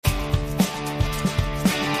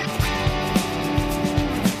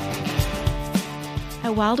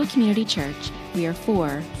At Wildwood Community Church, we are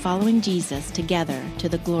for following Jesus together to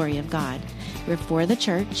the glory of God. We're for the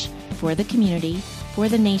church, for the community, for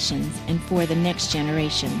the nations, and for the next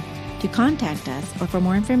generation. To contact us or for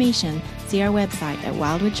more information, see our website at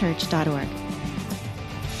wildwoodchurch.org.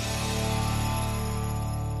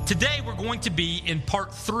 Today, we're going to be in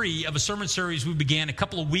part 3 of a sermon series we began a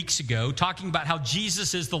couple of weeks ago, talking about how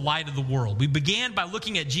Jesus is the light of the world. We began by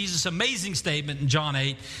looking at Jesus' amazing statement in John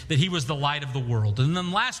 8 that he was the light of the world. And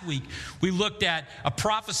then last week, we looked at a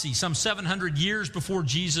prophecy some 700 years before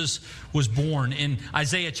Jesus was born in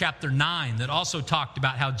Isaiah chapter 9 that also talked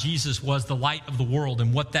about how Jesus was the light of the world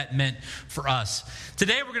and what that meant for us.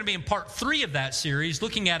 Today, we're going to be in part 3 of that series,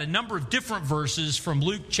 looking at a number of different verses from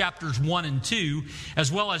Luke chapters 1 and 2,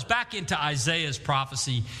 as well as back into Isaiah's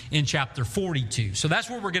prophecy in chapter 42. So that's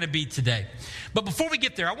where we're going to be today. But before we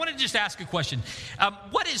get there, I want to just ask a question.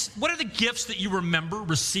 What are the gifts that you remember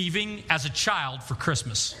receiving as a child for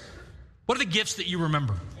Christmas? What are the gifts that you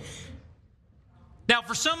remember? Now,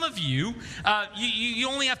 for some of you, you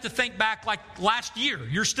only have to think back like last year.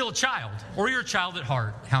 You're still a child, or you're a child at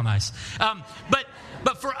heart. How nice.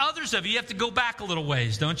 But for others of you, you have to go back a little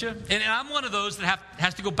ways, don't you? And I'm one of those that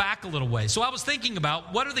has to go back a little ways. So I was thinking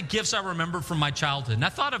about what are the gifts I remember from my childhood. And I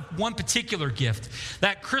thought of one particular gift,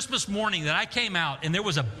 that Christmas morning that I came out and there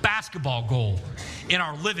was a basketball goal in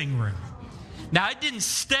our living room. Now, it didn't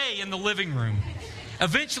stay in the living room.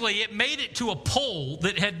 Eventually, it made it to a pole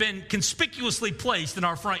that had been conspicuously placed in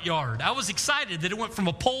our front yard. I was excited that it went from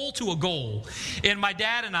a pole to a goal. And my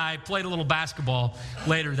dad and I played a little basketball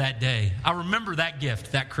later that day. I remember that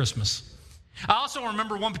gift, that Christmas. I also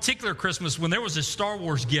remember one particular Christmas when there was a Star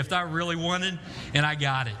Wars gift I really wanted, and I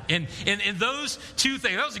got it. And those two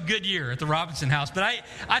things, that was a good year at the Robinson house. But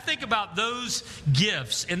I think about those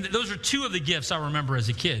gifts, and those are two of the gifts I remember as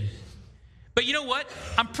a kid. But you know what?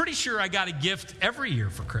 I'm pretty sure I got a gift every year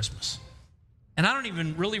for Christmas. And I don't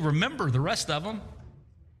even really remember the rest of them.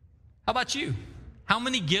 How about you? How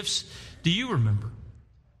many gifts do you remember?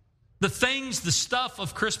 The stuff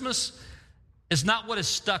of Christmas is not what is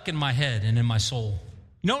stuck in my head and in my soul.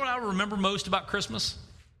 You know what I remember most about Christmas?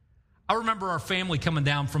 I remember our family coming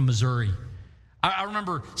down from Missouri. I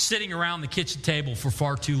remember sitting around the kitchen table for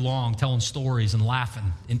far too long, telling stories and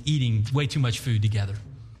laughing and eating way too much food together.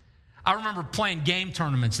 I remember playing game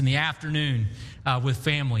tournaments in the afternoon with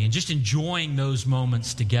family and just enjoying those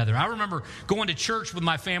moments together. I remember going to church with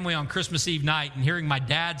my family on Christmas Eve night and hearing my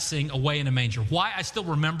dad sing Away in a Manger. Why I still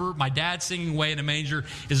remember my dad singing Away in a Manger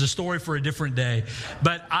is a story for a different day.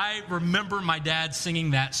 But I remember my dad singing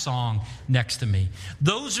that song next to me.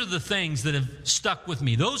 Those are the things that have stuck with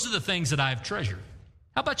me. Those are the things that I've treasured.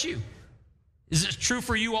 How about you? Is it true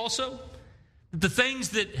for you also? The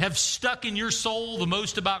things that have stuck in your soul the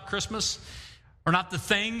most about Christmas are not the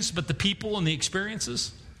things, but the people and the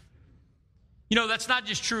experiences. You know, that's not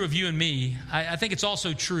just true of you and me. I think it's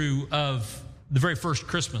also true of the very first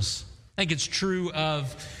Christmas. I think it's true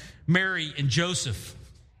of Mary and Joseph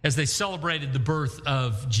as they celebrated the birth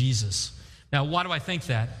of Jesus. Now, why do I think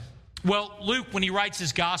that? Well, Luke, when he writes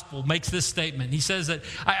his gospel, makes this statement. He says that,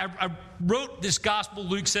 I wrote this gospel,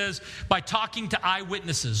 Luke says, by talking to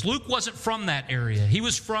eyewitnesses. Luke wasn't from that area. He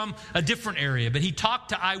was from a different area, but he talked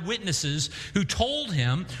to eyewitnesses who told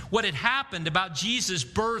him what had happened about Jesus'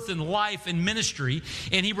 birth and life and ministry,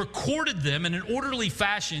 and he recorded them in an orderly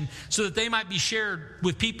fashion so that they might be shared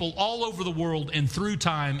with people all over the world and through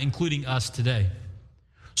time, including us today.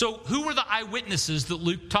 So who were the eyewitnesses that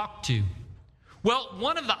Luke talked to? Well,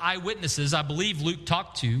 one of the eyewitnesses I believe Luke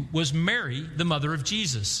talked to was Mary, the mother of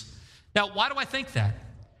Jesus. Now, why do I think that?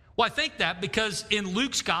 Well, I think that because in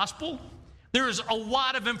Luke's gospel, there is a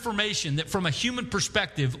lot of information that from a human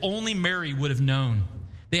perspective, only Mary would have known.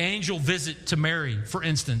 The angel visit to Mary, for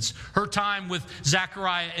instance, her time with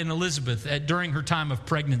Zachariah and Elizabeth during her time of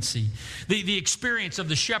pregnancy, the experience of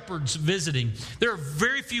the shepherds visiting. There are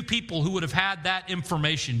very few people who would have had that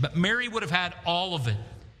information, but Mary would have had all of it.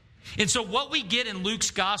 And so what we get in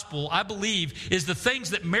Luke's gospel, I believe, is the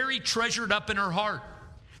things that Mary treasured up in her heart,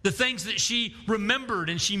 the things that she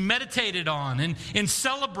remembered and she meditated on and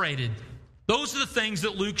celebrated. Those are the things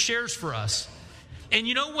that Luke shares for us. And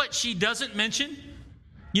you know what she doesn't mention?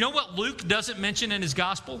 You know what Luke doesn't mention in his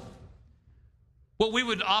gospel? What we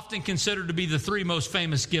would often consider to be the 3 most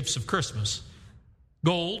famous gifts of Christmas.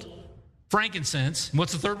 Gold, frankincense, and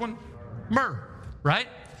what's the third one? Myrrh, right?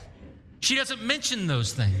 She doesn't mention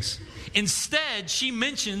those things. Instead, she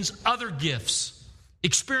mentions other gifts,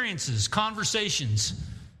 experiences, conversations,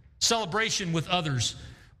 celebration with others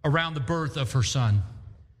around the birth of her son.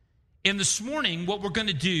 And this morning, what we're going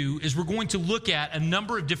to do is we're going to look at a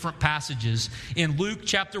number of different passages in Luke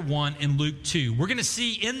chapter 1 and Luke 2. We're going to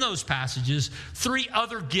see in those passages 3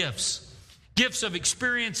 other gifts of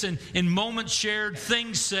experience and moments shared,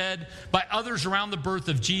 things said by others around the birth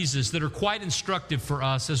of Jesus that are quite instructive for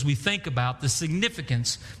us as we think about the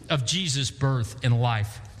significance of Jesus' birth and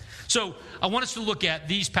life. So I want us to look at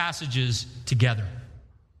these passages together.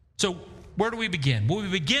 So where do we begin? Well, we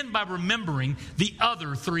begin by remembering the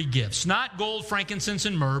other 3 gifts. Not gold, frankincense,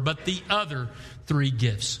 and myrrh, but the other 3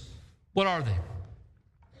 gifts. What are they?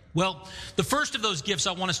 Well, the first of those gifts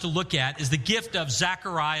I want us to look at is the gift of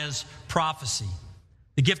Zechariah's prophecy.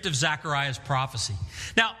 The gift of Zechariah's prophecy.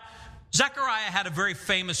 Now, Zechariah had a very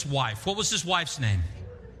famous wife. What was his wife's name?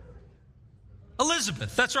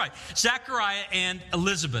 Elizabeth. That's right. Zechariah and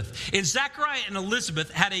Elizabeth. And Zechariah and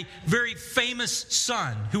Elizabeth had a very famous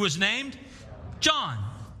son who was named John.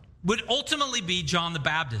 Would ultimately be John the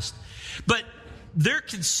Baptist. But their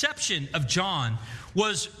conception of John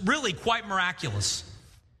was really quite miraculous.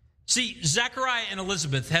 See, Zechariah and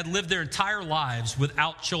Elizabeth had lived their entire lives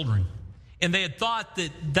without children. And they had thought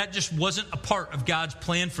that that just wasn't a part of God's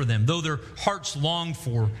plan for them, though their hearts longed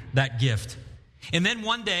for that gift. And then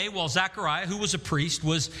one day, while Zechariah, who was a priest,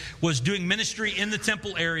 was doing ministry in the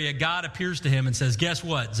temple area, God appears to him and says, guess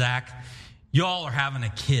what, Zach? Y'all are having a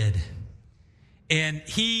kid. And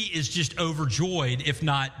he is just overjoyed, if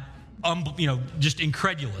not, just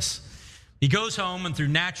incredulous. He goes home, and through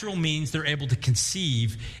natural means, they're able to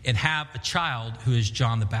conceive and have a child who is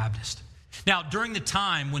John the Baptist. Now, during the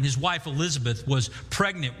time when his wife Elizabeth was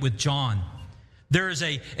pregnant with John, there is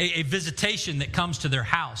a visitation that comes to their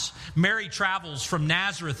house. Mary travels from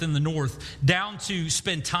Nazareth in the north down to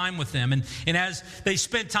spend time with them. And as they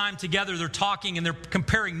spend time together, they're talking and they're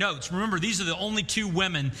comparing notes. Remember, these are the only 2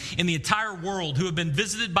 women in the entire world who have been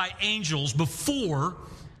visited by angels before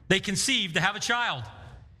they conceived to have a child.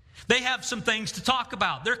 They have some things to talk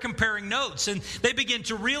about. They're comparing notes, and they begin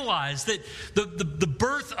to realize that the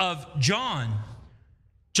birth of John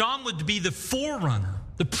would be the forerunner,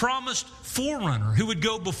 the promised forerunner who would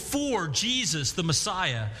go before Jesus, the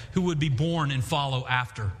Messiah, who would be born and follow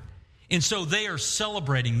after. And so they are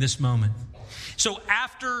celebrating this moment. So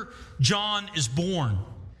after John is born,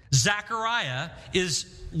 Zechariah is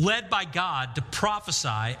led by God to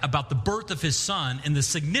prophesy about the birth of his son and the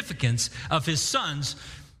significance of his son's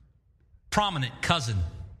prominent cousin,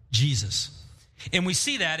 Jesus. And we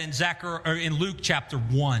see that in Luke chapter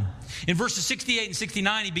 1. In verses 68 and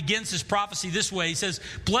 69, he begins his prophecy this way. He says,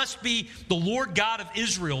 "Blessed be the Lord God of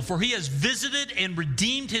Israel, for he has visited and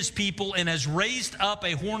redeemed his people and has raised up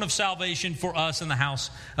a horn of salvation for us in the house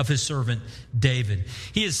of his servant David."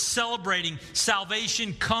 He is celebrating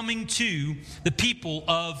salvation coming to the people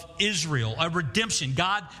of Israel, a redemption,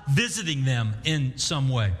 God visiting them in some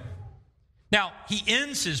way. Now, he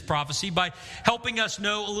ends his prophecy by helping us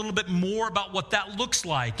know a little bit more about what that looks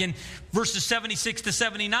like. In verses 76 to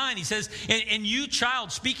 79, he says, and you,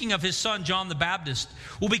 child, speaking of his son, John the Baptist,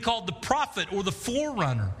 will be called the prophet or the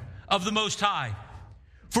forerunner of the Most High.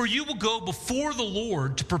 For you will go before the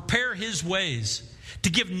Lord to prepare his ways, to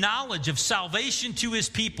give knowledge of salvation to his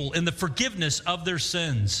people and the forgiveness of their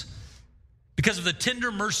sins, because of the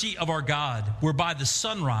tender mercy of our God, whereby the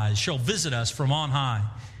sunrise shall visit us from on high,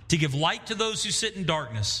 to give light to those who sit in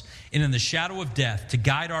darkness and in the shadow of death, to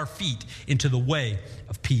guide our feet into the way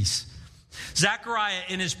of peace. Zechariah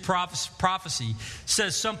in his prophecy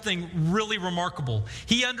says something really remarkable.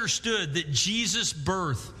 He understood that Jesus'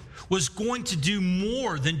 birth was going to do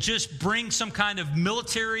more than just bring some kind of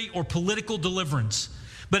military or political deliverance,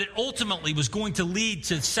 but it ultimately was going to lead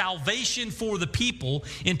to salvation for the people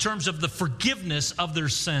in terms of the forgiveness of their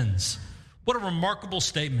sins. What a remarkable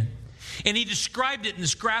statement. And he described it in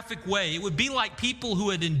this graphic way. It would be like people who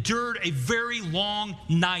had endured a very long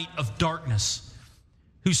night of darkness,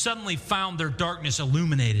 who suddenly found their darkness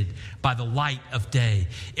illuminated by the light of day.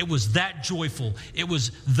 It was that joyful. It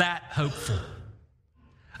was that hopeful.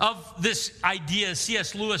 Of this idea,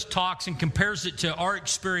 C.S. Lewis talks and compares it to our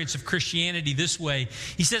experience of Christianity this way.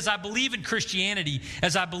 He says, "I believe in Christianity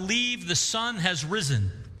as I believe the sun has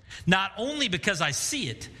risen, not only because I see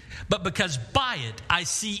it, but because by it I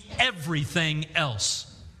see everything else."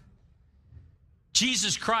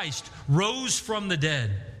 Jesus Christ rose from the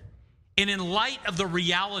dead, and in light of the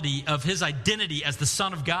reality of his identity as the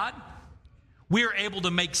Son of God, we are able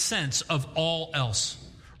to make sense of all else,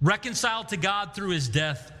 reconciled to God through his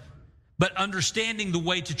death, but understanding the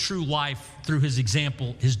way to true life through his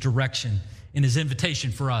example, his direction, and his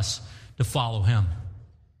invitation for us to follow him.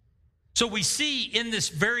 So we see in this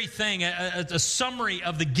very thing a summary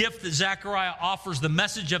of the gift that Zechariah offers, the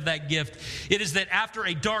message of that gift. It is that after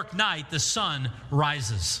a dark night, the sun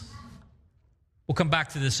rises. We'll come back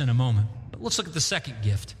to this in a moment. But let's look at the second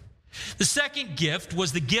gift. The second gift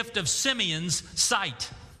was the gift of Simeon's sight.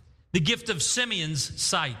 The gift of Simeon's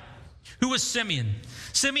sight. Who was Simeon?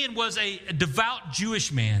 Simeon was a devout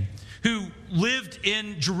Jewish man who lived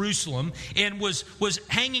in Jerusalem and was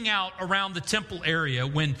hanging out around the temple area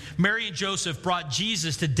when Mary and Joseph brought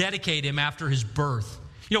Jesus to dedicate him after his birth.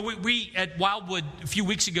 You know, we at Wildwood a few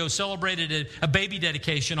weeks ago celebrated a baby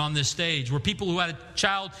dedication on this stage where people who had a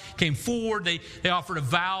child came forward. They offered a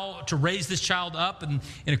vow to raise this child up in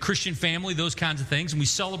a Christian family, those kinds of things. And we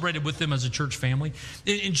celebrated with them as a church family.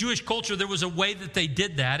 In Jewish culture, there was a way that they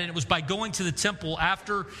did that. And it was by going to the temple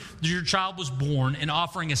after your child was born and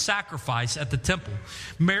offering a sacrifice at the temple.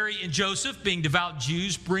 Mary and Joseph, being devout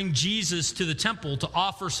Jews, bring Jesus to the temple to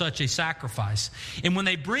offer such a sacrifice. And when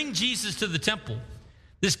they bring Jesus to the temple,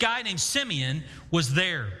 this guy named Simeon was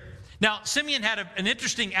there. Now, Simeon had an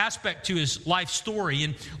interesting aspect to his life story.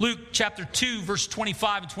 In Luke chapter 2, verse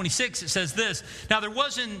 25 and 26, it says this. Now, there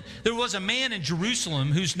was a man in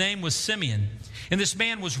Jerusalem whose name was Simeon. And this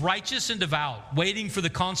man was righteous and devout, waiting for the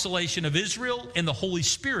consolation of Israel, and the Holy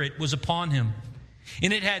Spirit was upon him.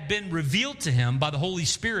 And it had been revealed to him by the Holy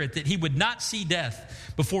Spirit that he would not see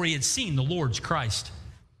death before he had seen the Lord's Christ.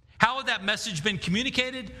 How had that message been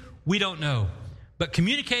communicated? We don't know. But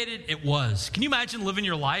communicated it was. Can you imagine living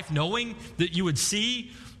your life knowing that you would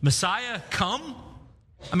see Messiah come?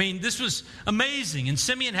 I mean, this was amazing. And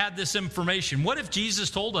Simeon had this information. What if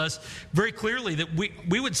Jesus told us very clearly that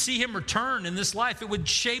we would see him return in this life? It would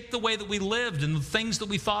shape the way that we lived and the things that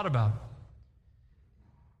we thought about.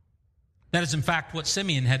 That is, in fact, what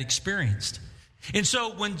Simeon had experienced. And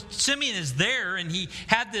so when Simeon is there and he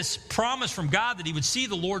had this promise from God that he would see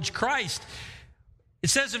the Lord's Christ, it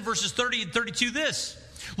says in verses 30 and 32 this,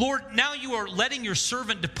 Lord, now you are letting your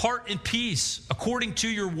servant depart in peace according to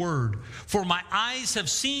your word, for my eyes have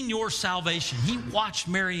seen your salvation. He watched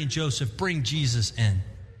Mary and Joseph bring Jesus in,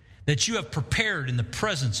 that you have prepared in the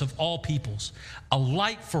presence of all peoples, a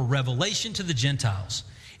light for revelation to the Gentiles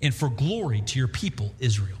and for glory to your people,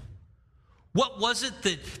 Israel. What was it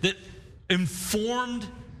that informed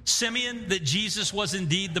Simeon that Jesus was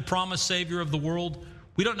indeed the promised Savior of the world?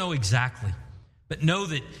 We don't know exactly. But know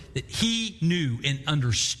that he knew and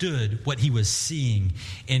understood what he was seeing,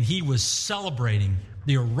 and he was celebrating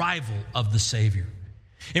the arrival of the Savior.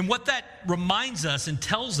 And what that reminds us and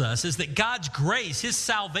tells us is that God's grace, his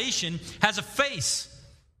salvation, has a face.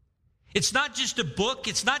 It's not just a book.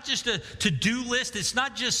 It's not just a to-do list. It's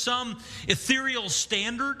not just some ethereal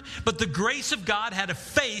standard. But the grace of God had a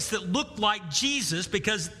face that looked like Jesus,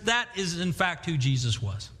 because that is, in fact, who Jesus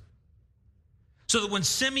was. So that when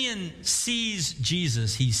Simeon sees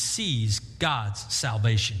Jesus, he sees God's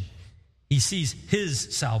salvation. He sees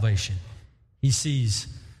his salvation. He sees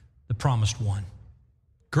the promised one.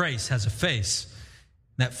 Grace has a face.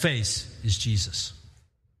 And that face is Jesus.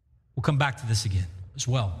 We'll come back to this again as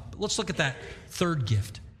well. But let's look at that third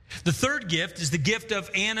gift. The third gift is the gift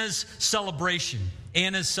of Anna's celebration.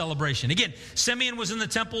 Anna's celebration. Again, Simeon was in the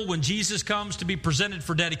temple when Jesus comes to be presented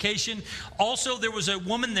for dedication. Also, there was a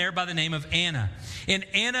woman there by the name of Anna. And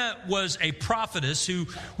Anna was a prophetess who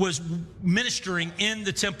was ministering in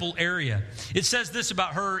the temple area. It says this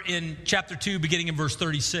about her in chapter 2, beginning in verse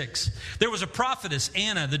 36. There was a prophetess,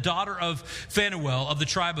 Anna, the daughter of Phanuel of the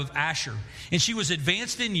tribe of Asher. And she was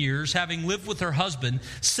advanced in years, having lived with her husband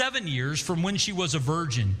 7 years from when she was a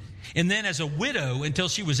virgin, and then as a widow until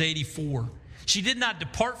she was 84. She did not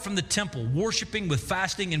depart from the temple, worshiping with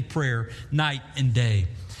fasting and prayer night and day.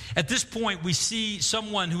 At this point, we see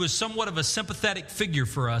someone who is somewhat of a sympathetic figure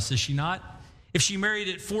for us, is she not? If she married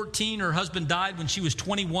at 14, her husband died when she was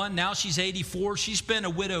 21. Now she's 84. She's been a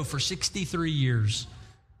widow for 63 years.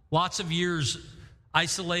 Lots of years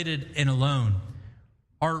isolated and alone.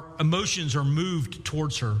 Our emotions are moved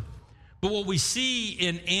towards her. But what we see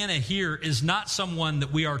in Anna here is not someone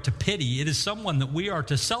that we are to pity. It is someone that we are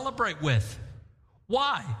to celebrate with.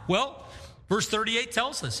 Why? Well, verse 38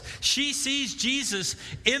 tells us she sees Jesus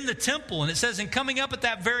in the temple, and it says, and coming up at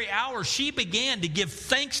that very hour, she began to give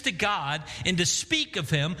thanks to God and to speak of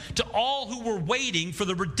him to all who were waiting for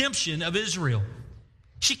the redemption of Israel.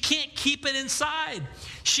 She can't keep it inside.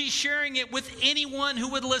 She's sharing it with anyone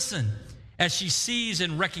who would listen as she sees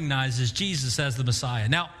and recognizes Jesus as the Messiah.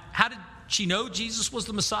 Now, how did she know Jesus was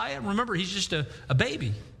the Messiah? Remember, he's just a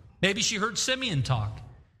baby. Maybe she heard Simeon talk.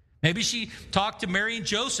 Maybe she talked to Mary and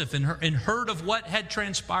Joseph and heard of what had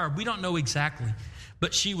transpired. We don't know exactly,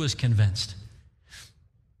 but she was convinced.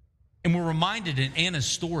 And we're reminded in Anna's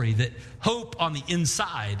story that hope on the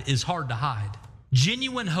inside is hard to hide.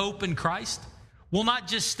 Genuine hope in Christ will not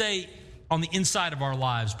just stay on the inside of our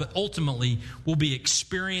lives, but ultimately will be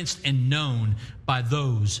experienced and known by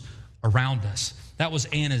those around us. That was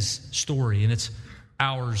Anna's story, and it's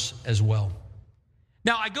ours as well.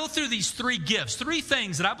 Now, I go through these three gifts, three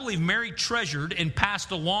things that I believe Mary treasured and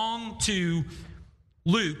passed along to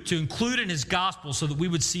Luke to include in his gospel so that we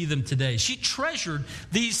would see them today. She treasured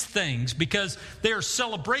these things because they are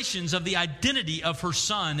celebrations of the identity of her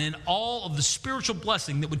son and all of the spiritual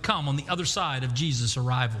blessing that would come on the other side of Jesus'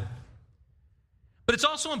 arrival. But it's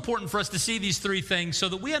also important for us to see these three things so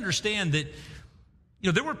that we understand that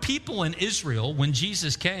there were people in Israel when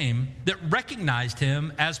Jesus came that recognized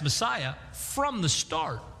him as Messiah from the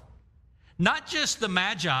start. Not just the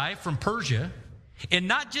Magi from Persia, and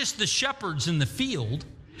not just the shepherds in the field,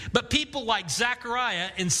 but people like Zechariah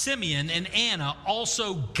and Simeon and Anna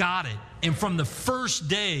also got it. And from the first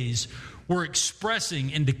days were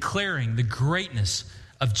expressing and declaring the greatness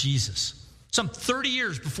of Jesus. Some 30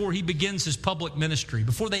 years before he begins his public ministry,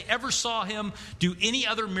 before they ever saw him do any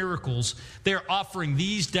other miracles, they're offering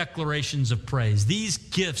these declarations of praise, these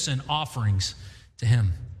gifts and offerings to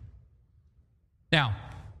him. Now,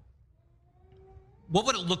 what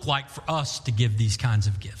would it look like for us to give these kinds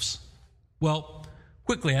of gifts? Well,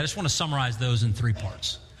 quickly, I just want to summarize those in three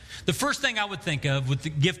parts. The first thing I would think of with the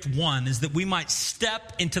gift one is that we might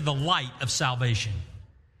step into the light of salvation.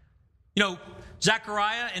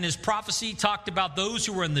 Zechariah in his prophecy talked about those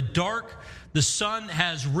who are in the dark. The sun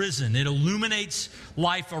has risen. It illuminates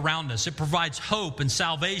life around us. It provides hope and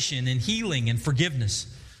salvation and healing and forgiveness.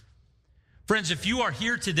 Friends, if you are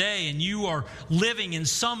here today and you are living in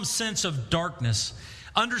some sense of darkness,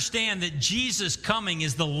 understand that Jesus coming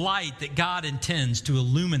is the light that God intends to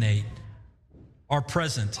illuminate our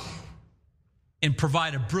present and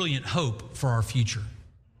provide a brilliant hope for our future.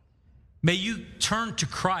 May you turn to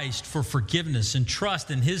Christ for forgiveness and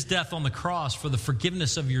trust in his death on the cross for the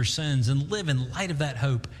forgiveness of your sins and live in light of that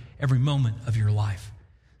hope every moment of your life.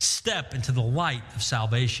 Step into the light of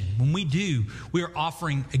salvation. When we do, we are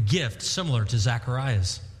offering a gift similar to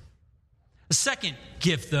Zechariah's. The second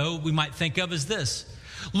gift, though, we might think of is this.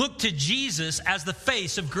 Look to Jesus as the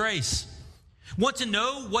face of grace. Want to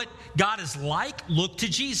know what God is like? Look to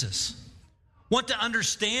Jesus. Want to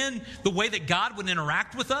understand the way that God would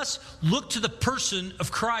interact with us? Look to the person of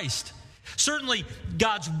Christ. Certainly,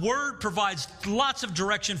 God's Word provides lots of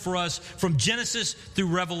direction for us from Genesis through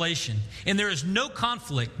Revelation. And there is no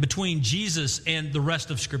conflict between Jesus and the rest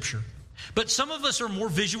of Scripture. But some of us are more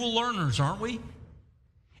visual learners, aren't we?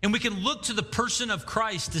 And we can look to the person of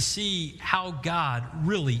Christ to see how God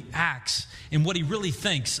really acts and what he really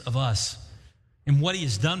thinks of us and what he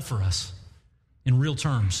has done for us in real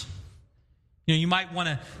terms. You might want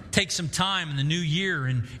to take some time in the new year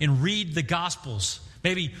and read the Gospels.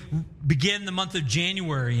 Maybe begin the month of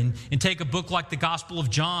January and take a book like the Gospel of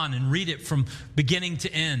John and read it from beginning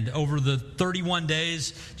to end over the 31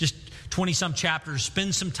 days, just 20-some chapters.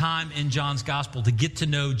 Spend some time in John's Gospel to get to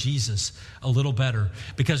know Jesus a little better.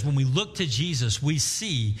 Because when we look to Jesus, we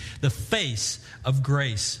see the face of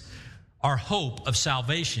grace. Our hope of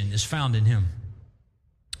salvation is found in him.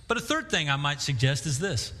 But a third thing I might suggest is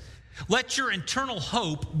this. Let your internal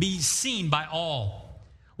hope be seen by all.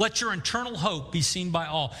 Let your internal hope be seen by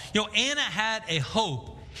all. Anna had a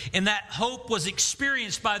hope, and that hope was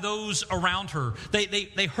experienced by those around her.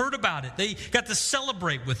 They heard about it. They got to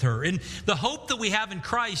celebrate with her. And the hope that we have in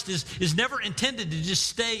Christ is never intended to just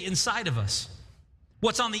stay inside of us.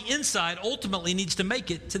 What's on the inside ultimately needs to make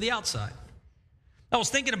it to the outside. I was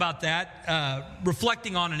thinking about that,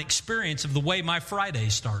 reflecting on an experience of the way my Friday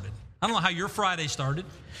started. I don't know how your Friday started,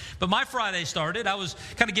 but my Friday started. I was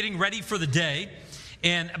kind of getting ready for the day,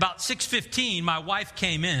 and about 6:15, my wife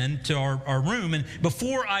came in to our room, and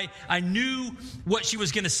before I knew what she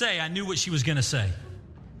was going to say, I knew what she was going to say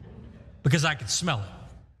because I could smell it.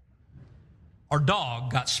 Our dog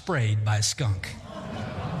got sprayed by a skunk.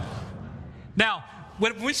 Now,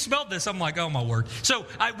 when we smelled this, I'm like, oh my word. So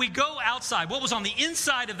we go outside. What was on the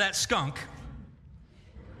inside of that skunk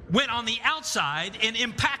went on the outside and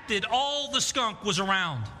impacted all the skunk was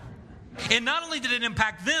around. And not only did it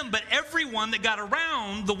impact them, but everyone that got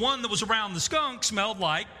around, the one that was around the skunk smelled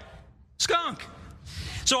like skunk.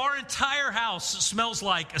 So our entire house smells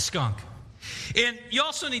like a skunk. And you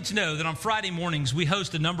also need to know that on Friday mornings, we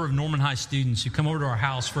host a number of Norman High students who come over to our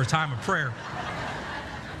house for a time of prayer.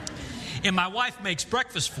 And my wife makes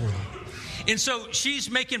breakfast for them. And so she's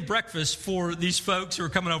making breakfast for these folks who are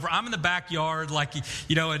coming over. I'm in the backyard,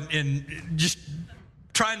 and just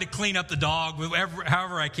trying to clean up the dog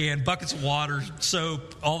however I can, buckets of water,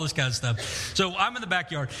 soap, all this kind of stuff. So I'm in the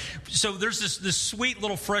backyard. So there's this sweet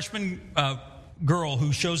little freshman girl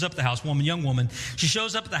who shows up at the house, young woman. She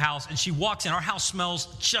shows up at the house and she walks in. Our house smells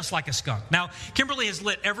just like a skunk. Now, Kimberly has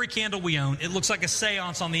lit every candle we own. It looks like a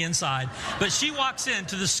seance on the inside. But she walks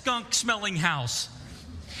into the skunk-smelling house.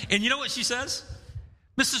 And you know what she says?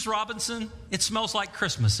 Mrs. Robinson, it smells like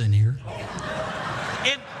Christmas in here.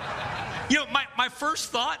 And you know, my first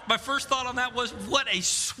thought on that was, what a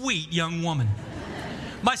sweet young woman.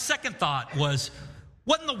 My second thought was,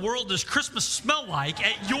 what in the world does Christmas smell like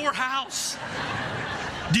at your house?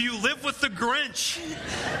 Do you live with the Grinch?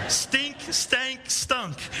 Stink, stank,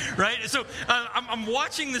 stunk, right? So I'm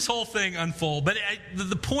watching this whole thing unfold, but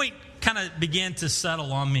the point kind of began to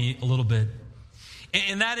settle on me a little bit.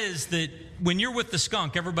 And that is that when you're with the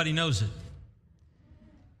skunk, everybody knows it.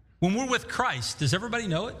 When we're with Christ, does everybody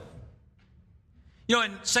know it? You know,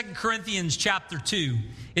 in 2 Corinthians chapter 2,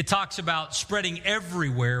 it talks about spreading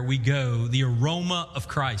everywhere we go the aroma of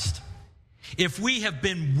Christ. If we have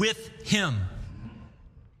been with Him,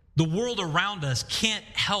 the world around us can't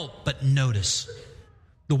help but notice.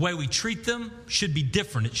 The way we treat them should be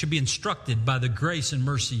different. It should be instructed by the grace and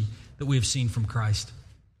mercy that we have seen from Christ.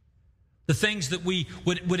 The things that we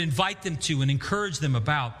would invite them to and encourage them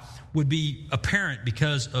about would be apparent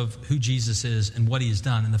because of who Jesus is and what He has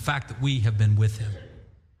done and the fact that we have been with Him.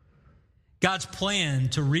 God's plan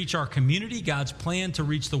to reach our community, God's plan to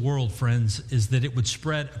reach the world, friends, is that it would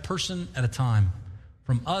spread a person at a time,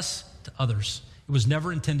 from us to others. It was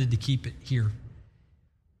never intended to keep it here.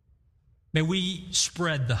 May we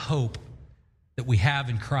spread the hope that we have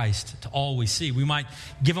in Christ to all we see. We might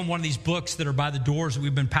give them one of these books that are by the doors that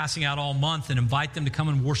we've been passing out all month and invite them to come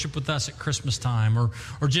and worship with us at Christmas time, or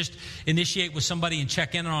just initiate with somebody and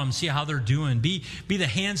check in on them, see how they're doing. Be the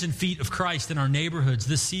hands and feet of Christ in our neighborhoods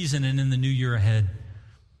this season and in the new year ahead.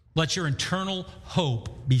 Let your eternal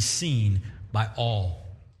hope be seen by all.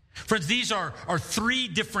 Friends, these are three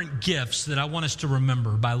different gifts that I want us to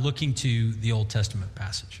remember by looking to the Old Testament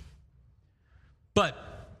passage. But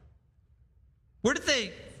where did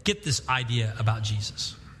they get this idea about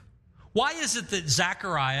Jesus? Why is it that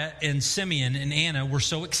Zechariah and Simeon and Anna were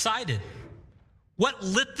so excited? What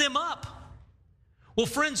lit them up? Well,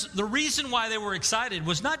 friends, the reason why they were excited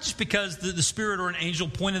was not just because the Spirit or an angel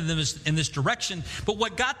pointed them in this direction, but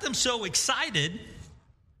what got them so excited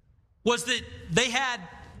was that they had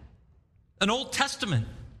an Old Testament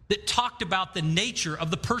that talked about the nature of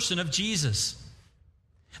the person of Jesus.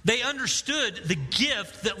 They understood the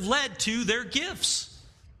gift that led to their gifts.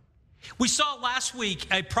 We saw last week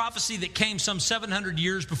a prophecy that came some 700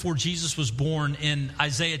 years before Jesus was born in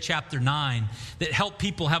Isaiah chapter 9 that helped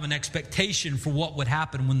people have an expectation for what would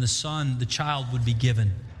happen when the child would be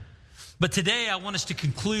given. But today I want us to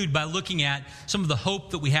conclude by looking at some of the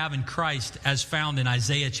hope that we have in Christ as found in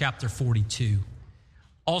Isaiah chapter 42.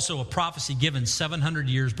 Also a prophecy given 700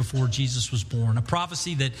 years before Jesus was born. A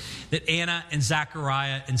prophecy that Anna and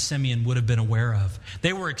Zechariah and Simeon would have been aware of.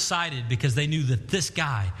 They were excited because they knew that this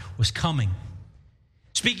guy was coming.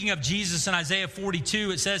 Speaking of Jesus in Isaiah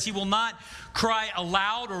 42, it says, He will not cry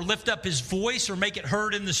aloud or lift up His voice or make it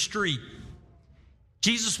heard in the street.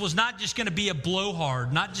 Jesus was not just going to be a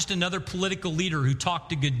blowhard, not just another political leader who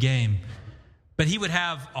talked a good game, but He would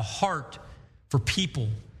have a heart for people.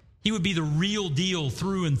 He would be the real deal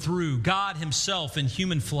through and through, God Himself in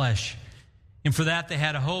human flesh. And for that, they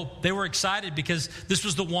had a hope. They were excited because this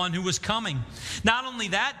was the one who was coming. Not only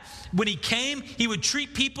that, when He came, He would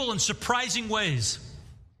treat people in surprising ways.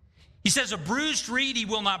 He says, a bruised reed He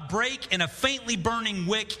will not break, and a faintly burning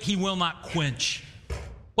wick He will not quench.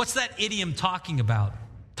 What's that idiom talking about?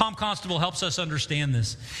 Tom Constable helps us understand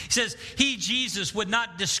this. He says, He, Jesus, would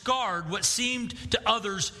not discard what seemed to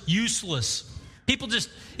others useless. People just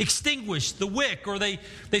extinguish the wick, or they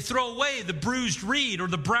throw away the bruised reed or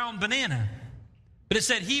the brown banana. But it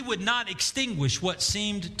said He would not extinguish what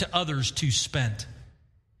seemed to others too spent.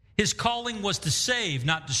 His calling was to save,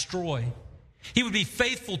 not destroy. He would be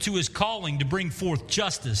faithful to His calling to bring forth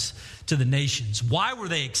justice to the nations. Why were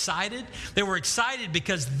they excited? They were excited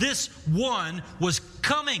because this one was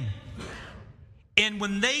coming. And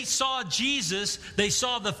when they saw Jesus, they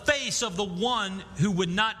saw the face of the one who would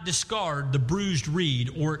not discard the bruised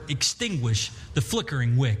reed or extinguish the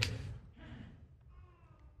flickering wick.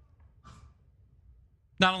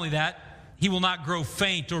 Not only that, He will not grow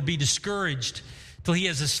faint or be discouraged till He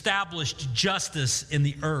has established justice in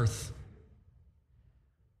the earth.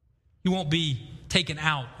 He won't be taken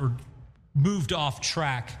out or moved off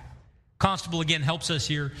track. Constable again helps us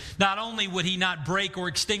here. Not only would he not break or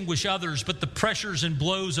extinguish others, but the pressures and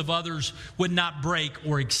blows of others would not break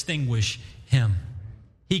or extinguish him.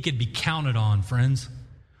 He could be counted on, friends.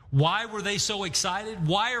 Why were they so excited?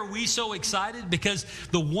 Why are we so excited? Because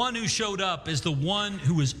the one who showed up is the one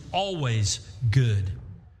who is always good,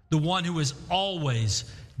 the one who is always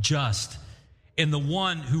just, and the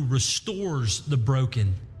one who restores the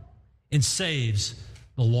broken and saves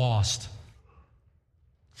the lost.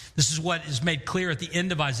 This is what is made clear at the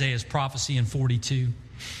end of Isaiah's prophecy in 42.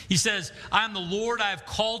 He says, I am the Lord, I have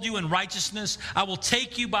called you in righteousness. I will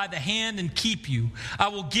take you by the hand and keep you. I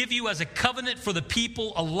will give you as a covenant for the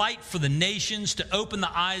people, a light for the nations, to open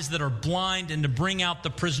the eyes that are blind and to bring out the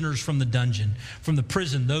prisoners from the dungeon, from the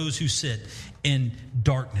prison, those who sit in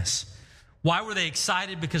darkness. Why were they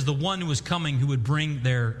excited? Because the one who was coming who would bring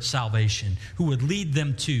their salvation, who would lead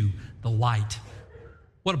them to the light.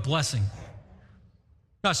 What a blessing.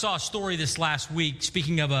 I saw a story this last week,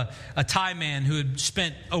 speaking of a Thai man who had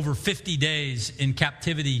spent over 50 days in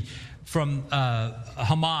captivity from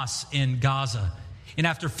Hamas in Gaza. And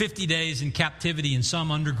after 50 days in captivity in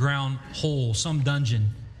some underground hole, some dungeon,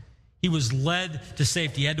 he was led to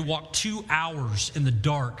safety. He had to walk 2 hours in the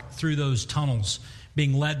dark through those tunnels,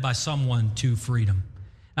 being led by someone to freedom.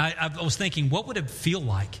 I was thinking, what would it feel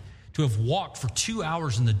like to have walked for 2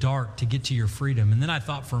 hours in the dark to get to your freedom? And then I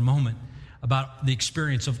thought for a moment about the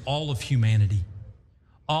experience of all of humanity.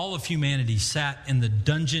 All of humanity sat in the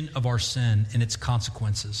dungeon of our sin and its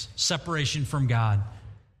consequences, separation from God.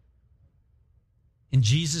 And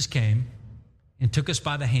Jesus came and took us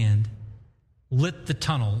by the hand, lit the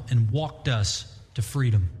tunnel, and walked us to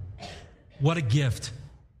freedom. What a gift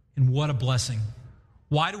and what a blessing.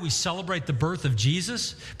 Why do we celebrate the birth of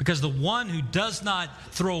Jesus? Because the one who does not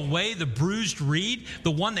throw away the bruised reed,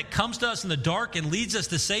 the one that comes to us in the dark and leads us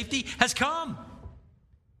to safety, has come.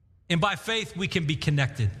 And by faith, we can be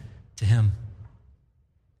connected to him.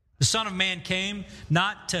 The Son of Man came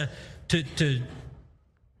not to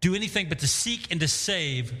do anything but to seek and to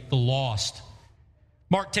save the lost.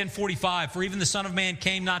 Mark 10:45, for even the Son of Man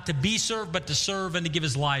came not to be served, but to serve and to give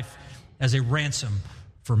his life as a ransom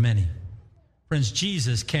for many. Friends,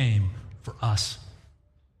 Jesus came for us.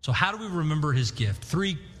 So how do we remember his gift?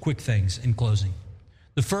 3 quick things in closing.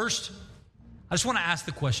 The first, I just want to ask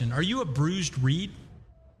the question, are you a bruised reed?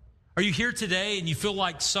 Are you here today and you feel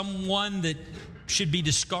like someone that should be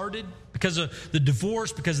discarded because of the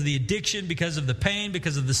divorce, because of the addiction, because of the pain,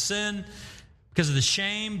 because of the sin, because of the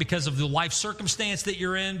shame, because of the life circumstance that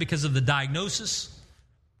you're in, because of the diagnosis?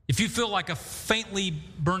 If you feel like a faintly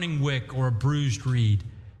burning wick or a bruised reed,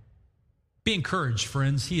 be encouraged,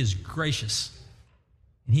 friends. He is gracious,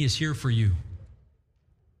 and he is here for you.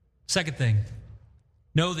 Second thing,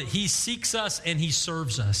 know that he seeks us and he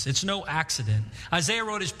serves us. It's no accident. Isaiah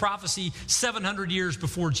wrote his prophecy 700 years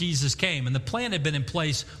before Jesus came, and the plan had been in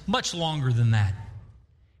place much longer than that.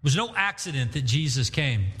 It was no accident that Jesus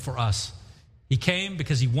came for us. He came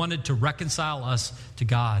because he wanted to reconcile us to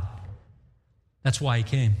God. That's why he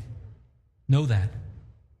came. Know that.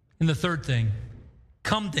 And the third thing,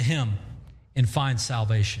 come to him and find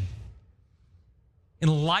salvation. In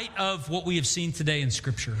light of what we have seen today in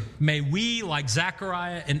Scripture, may we, like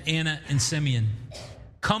Zechariah and Anna and Simeon,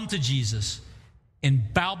 come to Jesus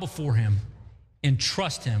and bow before him and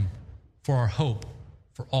trust him for our hope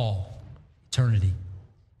for all eternity.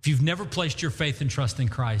 If you've never placed your faith and trust in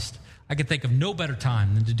Christ, I can think of no better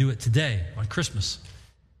time than to do it today on Christmas,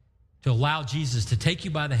 to allow Jesus to take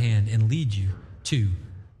you by the hand and lead you to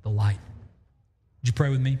the light. Would you pray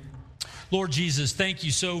with me? Lord Jesus, thank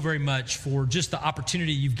you so very much for just the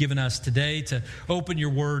opportunity you've given us today to open your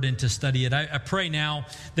word and to study it. I pray now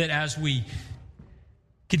that as we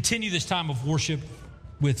continue this time of worship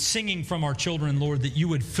with singing from our children, Lord, that you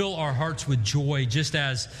would fill our hearts with joy, just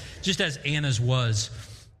as Anna's was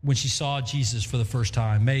when she saw Jesus for the first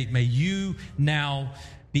time. May you now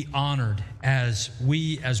be honored as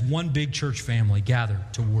we, as one big church family, gather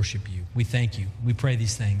to worship you. We thank you. We pray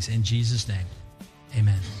these things in Jesus' name.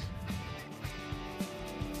 Amen.